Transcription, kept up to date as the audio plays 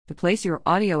To place your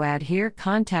audio ad here,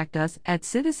 contact us at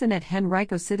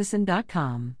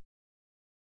citizen@henricocitizen.com.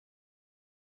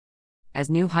 As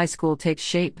new high school takes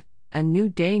shape, a new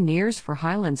day nears for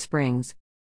Highland Springs.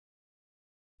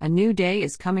 A new day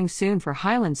is coming soon for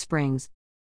Highland Springs.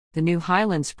 The new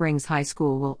Highland Springs High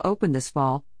School will open this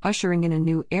fall, ushering in a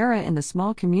new era in the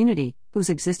small community, whose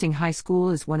existing high school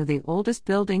is one of the oldest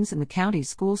buildings in the county's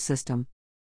school system.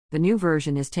 The new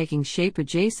version is taking shape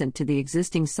adjacent to the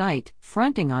existing site,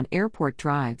 fronting on Airport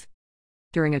Drive.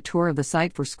 During a tour of the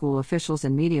site for school officials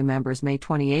and media members May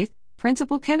 28,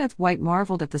 Principal Kenneth White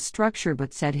marveled at the structure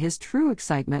but said his true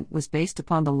excitement was based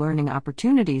upon the learning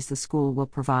opportunities the school will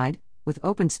provide, with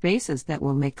open spaces that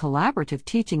will make collaborative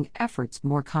teaching efforts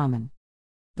more common.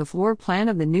 The floor plan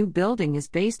of the new building is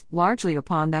based largely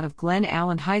upon that of Glen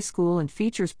Allen High School and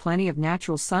features plenty of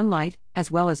natural sunlight,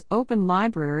 as well as open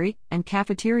library and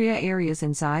cafeteria areas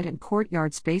inside and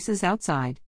courtyard spaces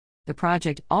outside. The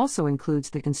project also includes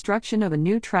the construction of a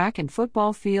new track and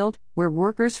football field, where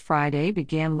workers Friday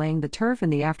began laying the turf in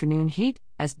the afternoon heat,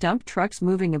 as dump trucks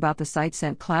moving about the site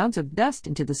sent clouds of dust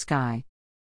into the sky.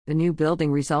 The new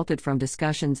building resulted from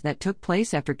discussions that took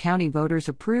place after county voters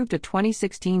approved a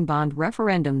 2016 bond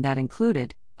referendum that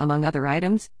included, among other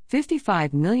items,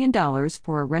 $55 million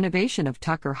for a renovation of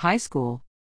Tucker High School.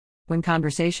 When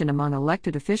conversation among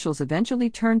elected officials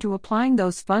eventually turned to applying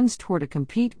those funds toward a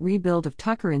complete rebuild of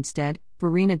Tucker instead,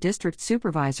 Varina District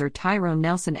Supervisor Tyrone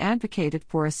Nelson advocated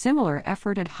for a similar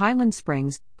effort at Highland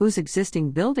Springs, whose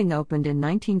existing building opened in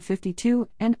 1952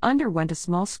 and underwent a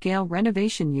small-scale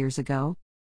renovation years ago.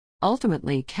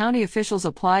 Ultimately, county officials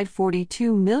applied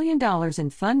 $42 million in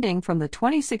funding from the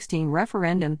 2016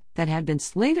 referendum that had been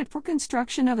slated for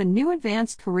construction of a new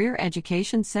advanced career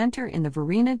education center in the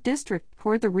Varina district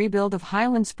toward the rebuild of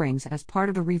Highland Springs as part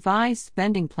of a revised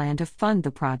spending plan to fund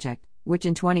the project, which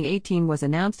in 2018 was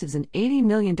announced as an $80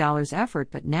 million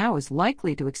effort but now is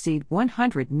likely to exceed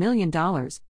 $100 million.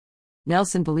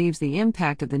 Nelson believes the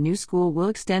impact of the new school will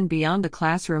extend beyond the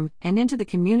classroom and into the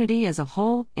community as a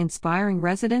whole, inspiring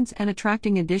residents and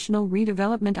attracting additional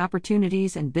redevelopment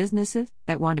opportunities and businesses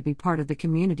that want to be part of the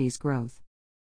community's growth.